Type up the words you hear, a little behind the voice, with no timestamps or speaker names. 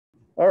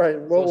All right.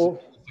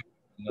 Well,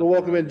 we'll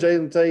welcome in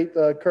Jalen Tate.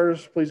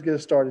 Curtis, please get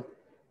us started.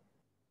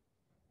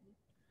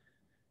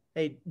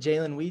 Hey,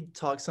 Jalen, we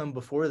talked some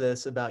before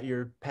this about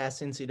your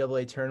past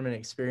NCAA tournament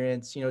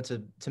experience,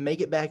 to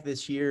make it back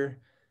this year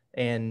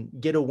and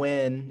get a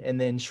win, and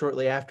then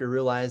shortly after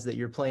realize that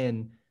you're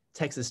playing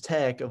Texas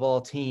Tech of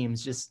all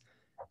teams. Just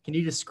can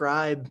you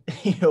describe,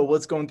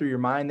 what's going through your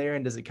mind there?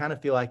 And does it kind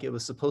of feel like it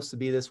was supposed to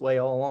be this way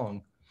all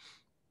along?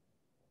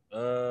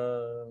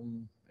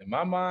 In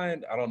my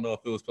mind, I don't know if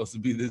it was supposed to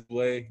be this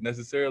way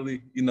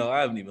necessarily. I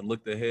haven't even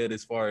looked ahead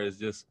as far as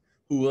just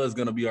who was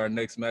going to be our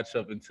next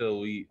matchup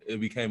until it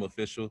became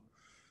official.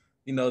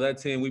 That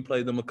team, we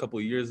played them a couple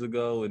of years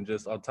ago, and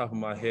just on top of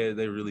my head,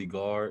 they really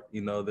guard.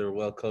 They're a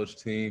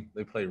well-coached team.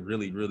 They play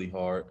really, really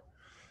hard.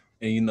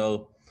 And,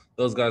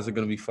 those guys are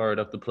going to be fired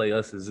up to play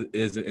us as an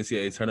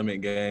NCAA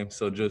tournament game.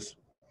 So just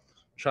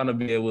trying to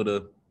be able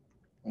to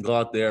go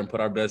out there and put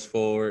our best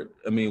forward.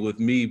 I mean, with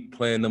me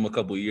playing them a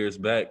couple of years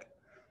back,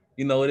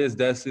 it is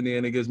destiny,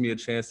 and it gives me a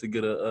chance to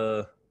get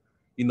a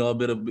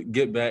bit of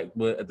get back.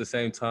 But at the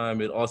same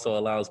time, it also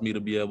allows me to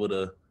be able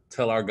to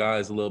tell our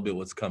guys a little bit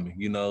what's coming,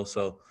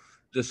 So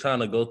just trying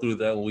to go through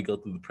that when we go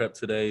through the prep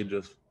today,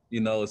 just,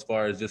 as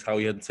far as just how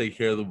we had to take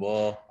care of the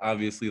ball.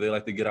 Obviously, they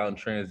like to get out in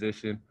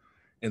transition,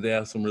 and they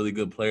have some really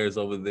good players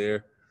over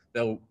there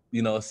that,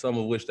 some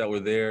of which that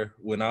were there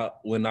when I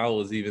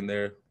was even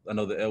there. I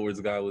know the Edwards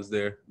guy was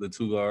there, the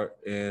two guard.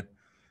 And,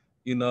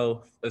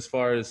 as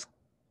far as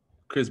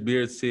Chris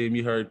Beard's team,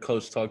 you heard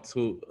Coach talk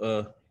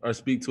to or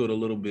speak to it a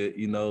little bit.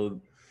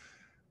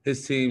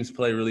 His teams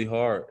play really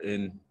hard,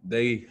 and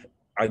they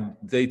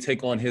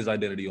take on his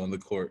identity on the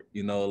court, a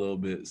little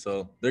bit.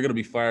 So they're gonna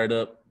be fired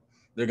up.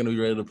 They're gonna be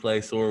ready to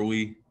play. So are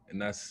we,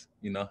 and that's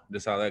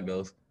just how that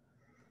goes.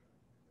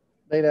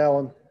 Nate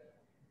Allen.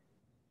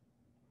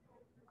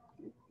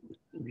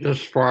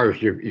 Just as far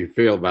as you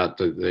feel about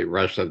the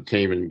rest of the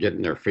team and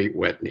getting their feet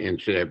wet in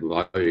the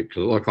NCAA, because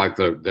it looked like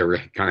they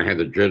kind of had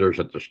the jitters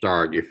at the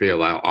start. You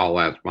feel all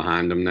that's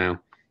behind them now?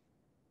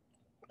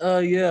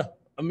 Yeah.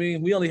 I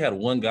mean, we only had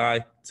one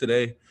guy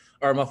today,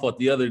 or my fault,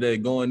 the other day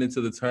going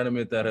into the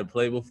tournament that had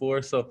played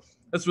before. So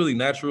that's really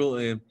natural.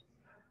 And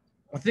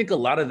I think a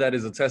lot of that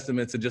is a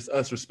testament to just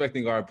us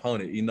respecting our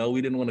opponent.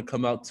 We didn't want to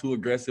come out too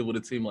aggressive with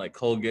a team like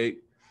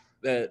Colgate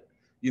that,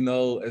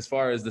 as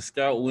far as the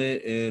scout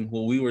went and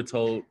when we were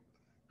told,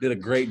 did a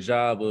great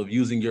job of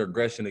using your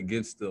aggression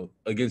against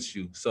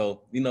you.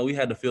 So, we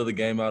had to feel the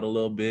game out a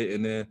little bit.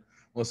 And then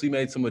once we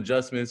made some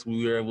adjustments,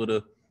 we were able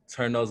to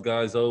turn those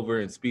guys over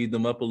and speed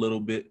them up a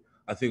little bit.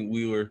 I think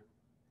we were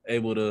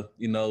able to,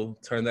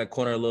 turn that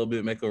corner a little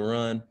bit, make a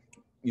run,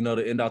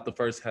 to end out the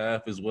first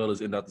half as well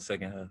as end out the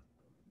second half.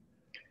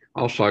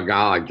 Also, a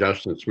guy like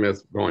Justin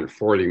Smith going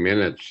 40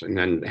 minutes and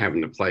then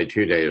having to play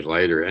 2 days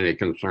later. Any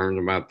concerns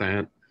about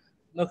that?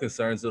 No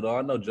concerns at all.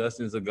 I know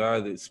Justin's a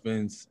guy that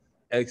spends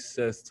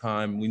excess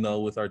time,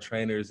 with our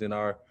trainers and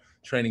our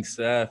training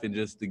staff and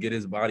just to get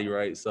his body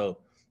right. So,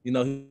 he's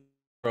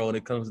pro when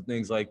it comes to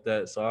things like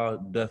that. So I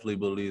definitely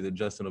believe that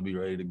Justin will be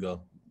ready to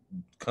go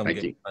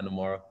get time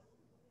tomorrow.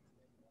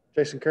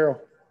 Jason Carroll.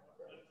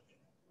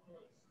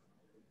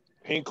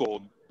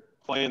 Hinkle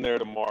playing there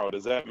tomorrow,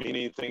 does that mean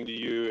anything to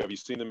you? Have you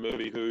seen the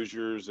movie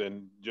Hoosiers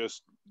and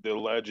just the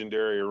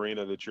legendary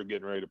arena that you're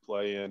getting ready to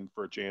play in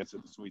for a chance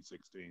at the Sweet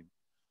 16?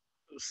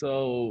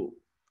 So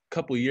a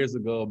couple of years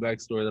ago, a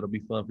backstory that'll be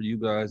fun for you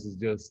guys is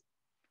just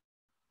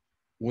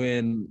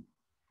when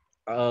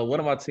one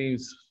of my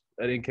teams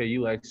at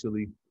NKU,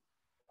 actually,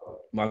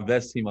 my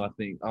best team, I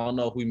think. I don't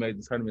know if we made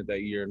the tournament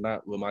that year or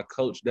not, but my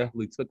coach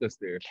definitely took us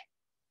there.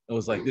 It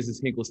was like, this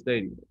is Hinkle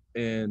Stadium.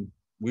 And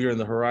we were in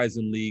the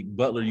Horizon League.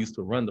 Butler used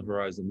to run the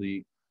Horizon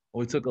League.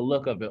 And we took a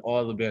look up at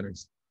all the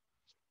banners.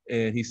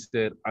 And he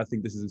said, I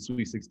think this is a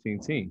Sweet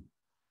 16 team.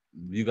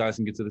 You guys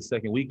can get to the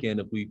second weekend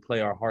if we play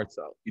our hearts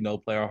out,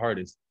 play our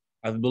hardest.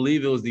 I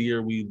believe it was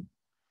the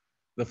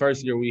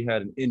first year we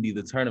had an Indy,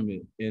 the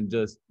tournament, and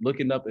just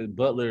looking up at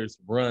Butler's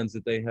runs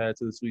that they had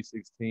to the Sweet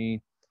 16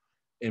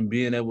 and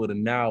being able to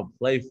now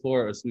play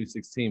for a Sweet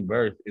 16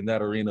 berth in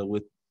that arena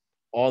with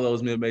all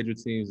those mid-major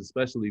teams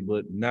especially,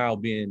 but now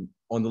being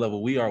on the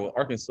level we are with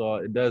Arkansas,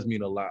 it does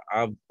mean a lot.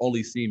 I've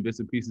only seen bits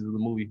and pieces of the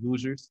movie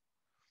Hoosiers,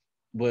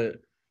 but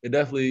it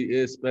definitely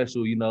is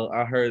special.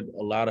 I heard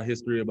a lot of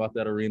history about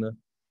that arena,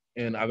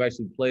 and I've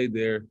actually played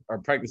there or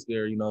practiced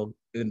there,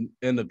 in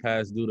the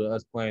past due to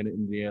us playing in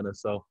Indiana.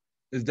 So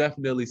it's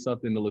definitely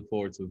something to look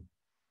forward to.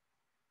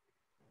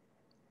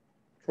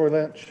 Troy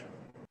Lynch.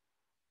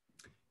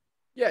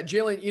 Yeah,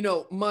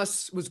 Jalen,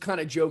 Muss was kind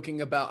of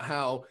joking about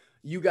how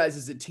you guys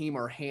as a team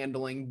are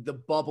handling the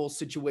bubble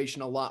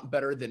situation a lot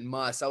better than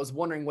Muss. I was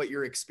wondering what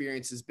your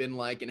experience has been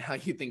like and how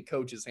you think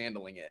Coach is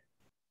handling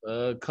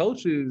it.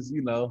 Coach is,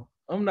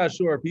 I'm not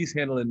sure if he's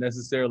handling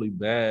necessarily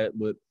bad,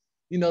 but,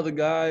 the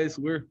guys,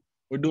 we're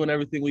doing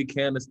everything we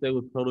can to stay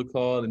with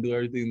protocol and do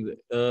everything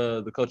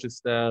that the coaching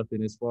staff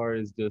and as far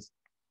as just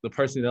the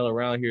personnel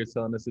around here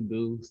telling us to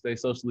do, stay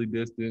socially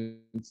distant,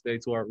 stay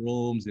to our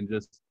rooms and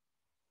just,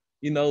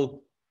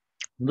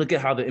 look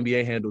at how the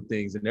NBA handled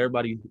things, and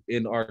everybody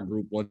in our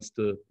group wants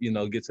to,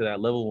 get to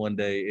that level one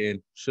day.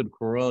 And should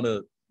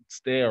Corona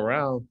stay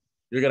around,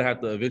 you're going to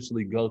have to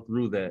eventually go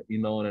through that,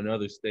 in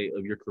another state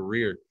of your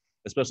career,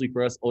 especially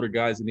for us older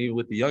guys. And even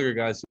with the younger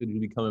guys who will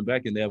be coming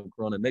back and they have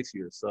Corona next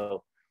year.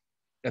 So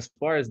as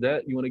far as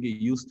that, you want to get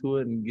used to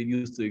it and get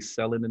used to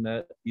excelling in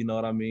that, you know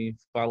what I mean?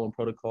 Following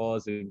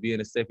protocols and being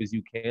as safe as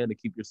you can to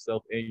keep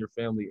yourself and your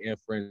family and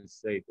friends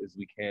safe as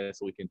we can,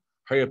 so we can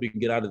hurry up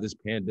and get out of this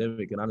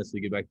pandemic and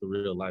honestly get back to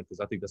real life, because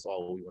I think that's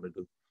all we want to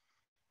do.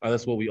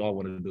 That's what we all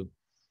want to do.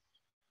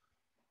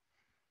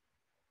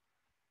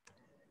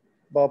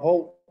 Bob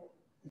Holt.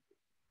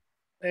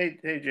 Hey,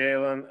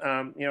 Jalen.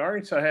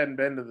 Arkansas hadn't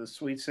been to the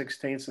Sweet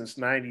 16 since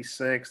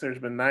 '96. There's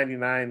been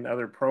 99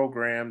 other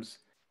programs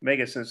make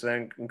it since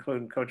then,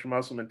 including Coach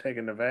Musselman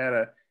taking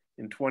Nevada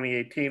in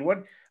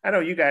 2018. I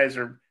know you guys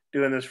are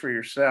doing this for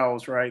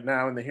yourselves right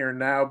now in the here and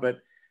now, but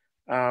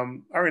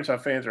Arkansas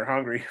fans are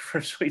hungry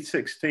for Sweet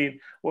 16.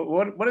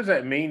 What does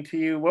that mean to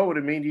you? What would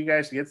it mean to you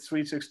guys to get the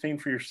Sweet 16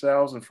 for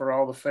yourselves and for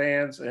all the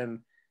fans? And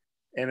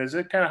is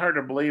it kind of hard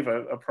to believe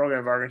a program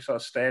of Arkansas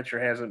stature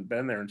hasn't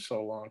been there in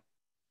so long?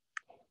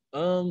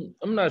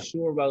 I'm not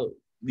sure about,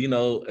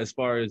 as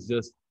far as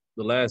just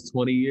the last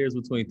 20 years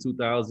between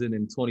 2000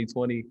 and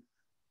 2020.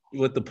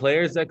 With the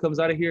players that comes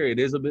out of here, it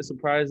is a bit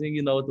surprising,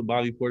 with the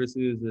Bobby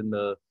Portises and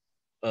the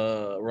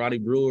Ronnie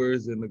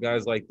Brewers and the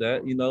guys like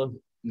that,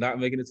 not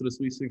making it to the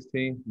Sweet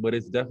 16. But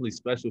it's definitely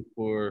special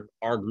for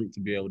our group to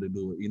be able to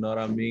do it. You know what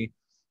I mean?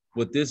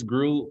 With this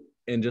group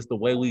and just the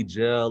way we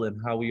gel and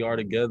how we are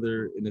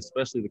together, and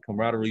especially the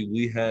camaraderie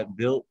we had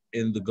built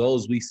and the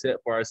goals we set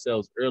for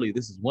ourselves early,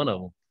 this is one of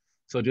them.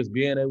 So just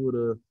being able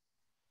to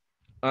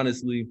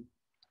honestly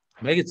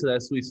make it to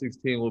that Sweet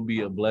 16 will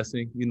be a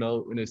blessing,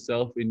 in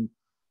itself. And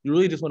you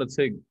really just want to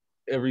take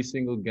every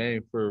single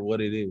game for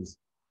what it is.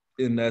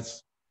 And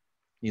that's,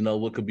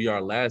 what could be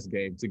our last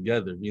game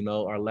together,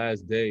 our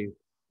last day,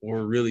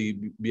 or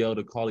really be able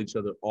to call each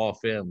other all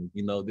family,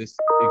 this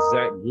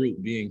exact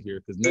group being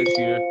here. Because next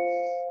year,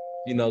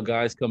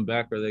 guys come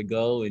back or they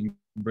go, and you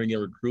bring in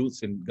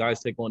recruits and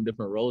guys take on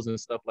different roles and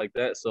stuff like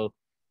that. So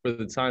for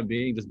the time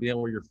being, just being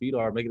where your feet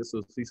are, making it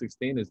to the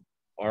C16 is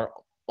our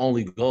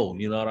only goal,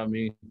 you know what I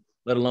mean?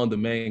 Let alone the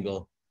main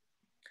goal.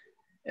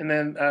 And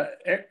then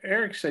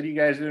Eric said you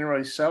guys didn't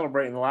really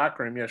celebrate in the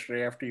locker room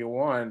yesterday after you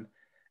won.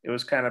 It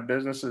was kind of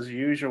business as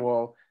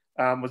usual.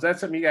 Was that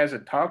something you guys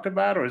had talked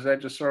about, or is that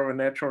just sort of a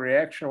natural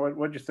reaction?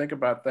 What did you think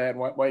about that, and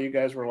why you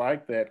guys were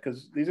like that?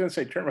 Because these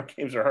NCAA tournament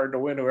games are hard to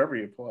win whoever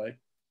you play.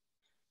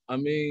 I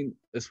mean,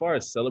 as far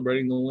as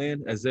celebrating the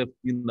win, as if,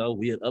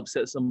 we had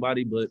upset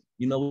somebody, but,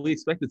 we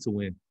expected to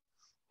win.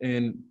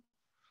 And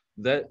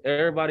that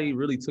everybody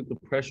really took the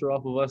pressure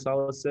off of us, I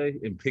would say,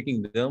 in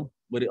picking them.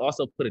 But it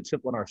also put a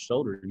chip on our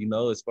shoulder,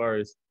 as far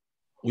as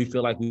we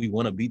feel like we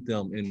want to beat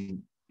them.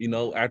 And,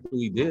 after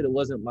we did, it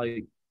wasn't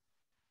like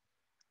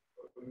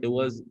 –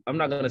 I'm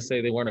not going to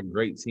say they weren't a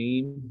great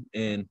team.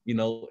 And,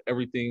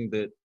 everything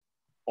that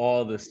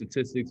all the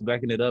statistics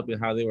backing it up and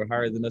how they were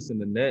higher than us in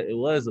the net, it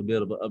was a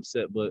bit of an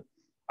upset. But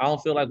I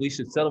don't feel like we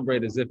should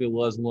celebrate as if it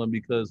was one,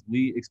 because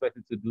we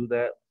expected to do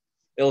that.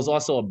 It was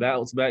also a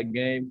bounce-back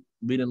game.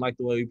 We didn't like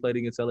the way we played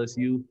against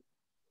LSU.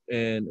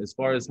 And as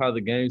far as how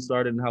the game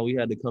started and how we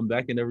had to come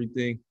back and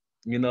everything,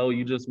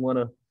 you just want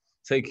to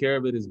take care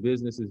of it as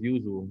business as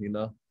usual,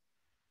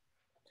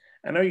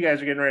 I know you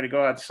guys are getting ready to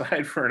go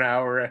outside for an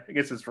hour. I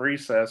guess it's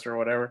recess or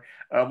whatever.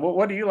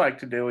 What do you like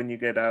to do when you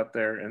get out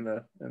there in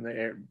the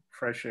air,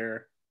 fresh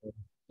air?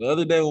 The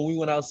other day when we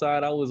went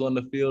outside, I was on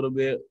the field a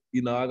bit.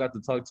 I got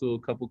to talk to a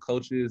couple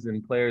coaches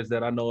and players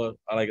that I know,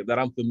 that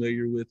I'm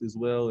familiar with as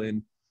well.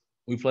 And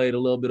we played a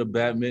little bit of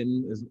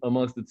badminton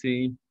amongst the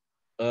team.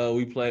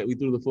 We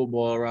threw the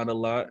football around a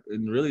lot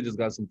and really just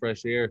got some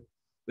fresh air.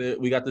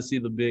 We got to see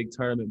the big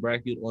tournament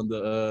bracket on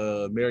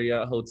the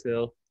Marriott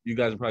Hotel. You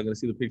guys are probably going to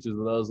see the pictures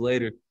of those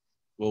later.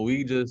 Well,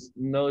 we just,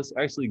 it's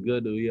actually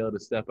good to be able to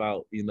step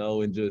out,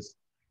 and just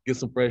get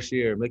some fresh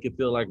air, make it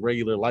feel like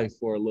regular life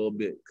for a little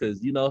bit. Because,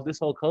 if this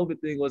whole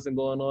COVID thing wasn't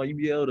going on, you'd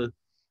be able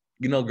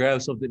to,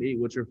 grab something to eat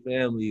with your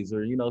families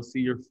or, see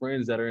your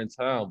friends that are in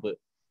town. But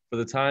for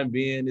the time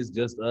being, it's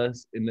just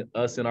us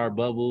in our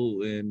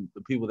bubble and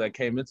the people that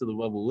came into the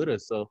bubble with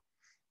us. So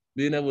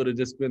being able to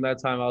just spend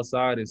that time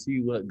outside and see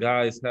what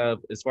guys have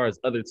as far as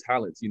other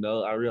talents,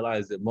 I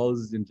realized that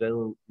Moses and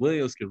Jalen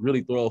Williams can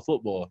really throw a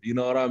football, you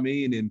know what I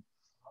mean? And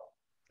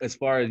as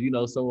far as,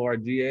 some of our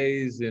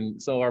GAs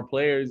and some of our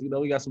players,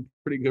 we got some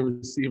pretty good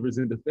receivers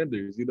and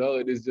defenders,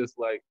 and it's just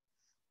like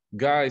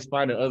guys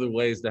finding other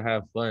ways to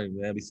have fun,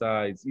 man,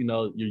 besides,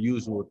 your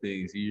usual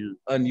things, your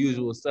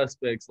unusual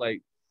suspects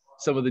like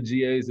some of the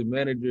GAs and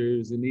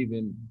managers and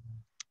even,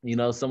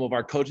 some of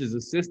our coaches'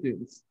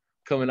 assistants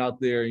coming out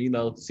there,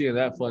 seeing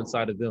that fun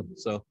side of them.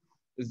 So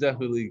it's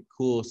definitely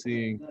cool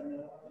seeing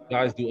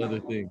guys do other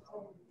things.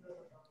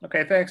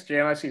 Okay, thanks,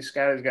 Jalen. I see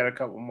Scotty's got a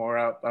couple more.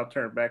 I'll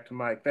turn it back to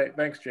Mike.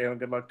 Thanks, Jalen.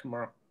 Good luck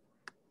tomorrow.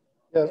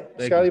 Yeah,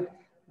 Scotty,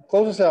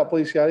 close us out,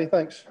 please, Scotty.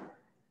 Thanks.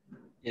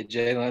 Yeah,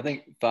 Jalen, I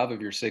think 5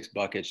 of your 6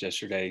 buckets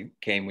yesterday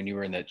came when you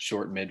were in that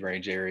short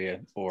mid-range area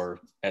or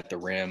at the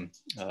rim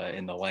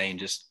in the lane.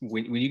 Just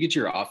when you get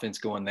your offense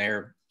going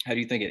there, how do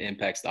you think it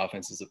impacts the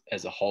offense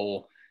as a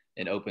whole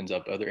and opens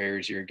up other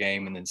areas of your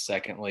game? And then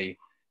secondly,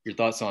 your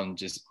thoughts on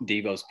just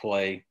Devo's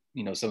play,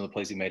 you know, some of the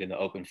plays he made in the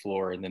open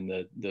floor and then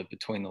the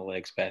between the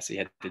legs pass he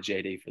had to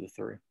JD for the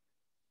 3.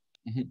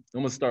 I'm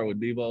going to start with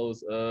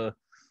Devo's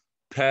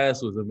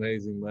pass was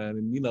amazing, man.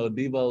 And, you know,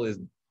 Devo is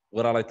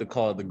what I like to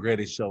call the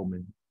greatest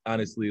showman.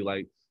 Honestly,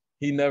 like,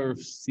 he never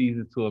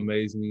ceases to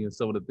amaze me in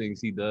some of the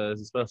things he does,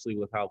 especially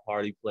with how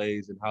hard he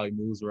plays and how he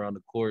moves around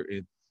the court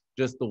and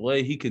just the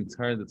way he can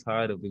turn the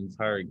tide of the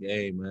entire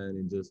game, man,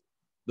 and just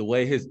the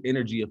way his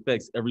energy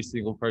affects every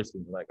single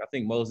person. Like, I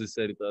think Moses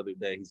said it the other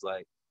day. He's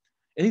like,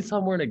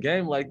 anytime we're in a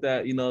game like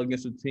that, you know,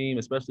 against a team,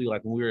 especially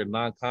like when we're in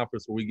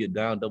non-conference where we get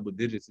down double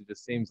digits, it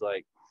just seems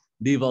like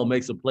Devo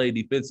makes a play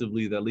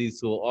defensively that leads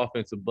to an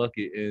offensive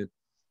bucket, and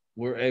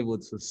we're able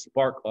to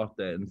spark off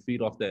that and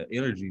feed off that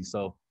energy.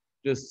 So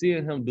just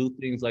seeing him do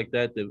things like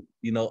that,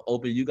 you know,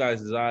 open you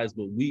guys' eyes,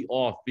 but we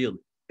all feel it.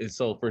 And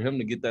so for him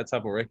to get that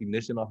type of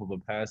recognition off of a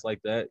pass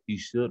like that, he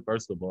should,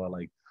 first of all,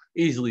 like,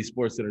 easily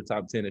SportsCenter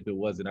top 10 if it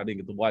wasn't. I didn't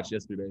get to watch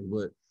yesterday,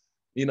 but,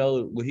 you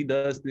know, when he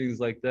does things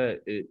like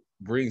that, it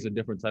brings a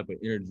different type of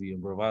energy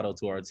and bravado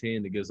to our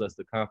team that gives us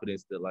the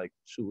confidence that, like,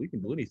 shoot, we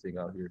can do anything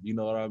out here. You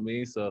know what I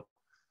mean? So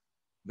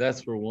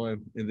that's for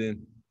one. And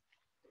then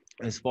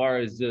as far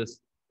as just,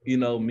 you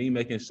know, me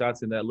making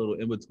shots in that little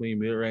in-between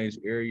mid-range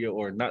area,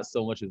 or not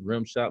so much as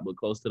rim shot, but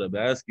close to the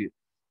basket,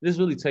 just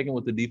really taking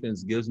what the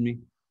defense gives me.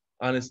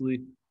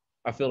 Honestly,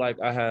 I feel like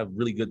I have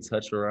really good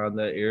touch around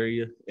that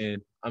area, and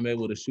I'm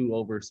able to shoot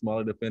over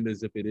smaller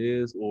defenders if it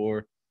is,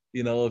 or,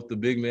 you know, if the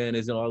big man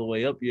isn't all the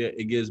way up yet,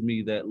 it gives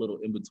me that little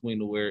in-between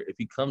to where if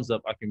he comes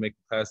up, I can make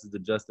the passes to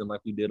Justin like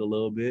we did a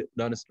little bit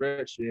down the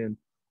stretch, and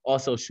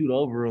also shoot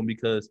over him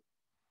because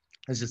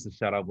it's just a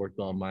shot I've worked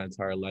on my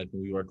entire life,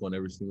 and we work on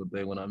every single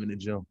day when I'm in the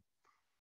gym.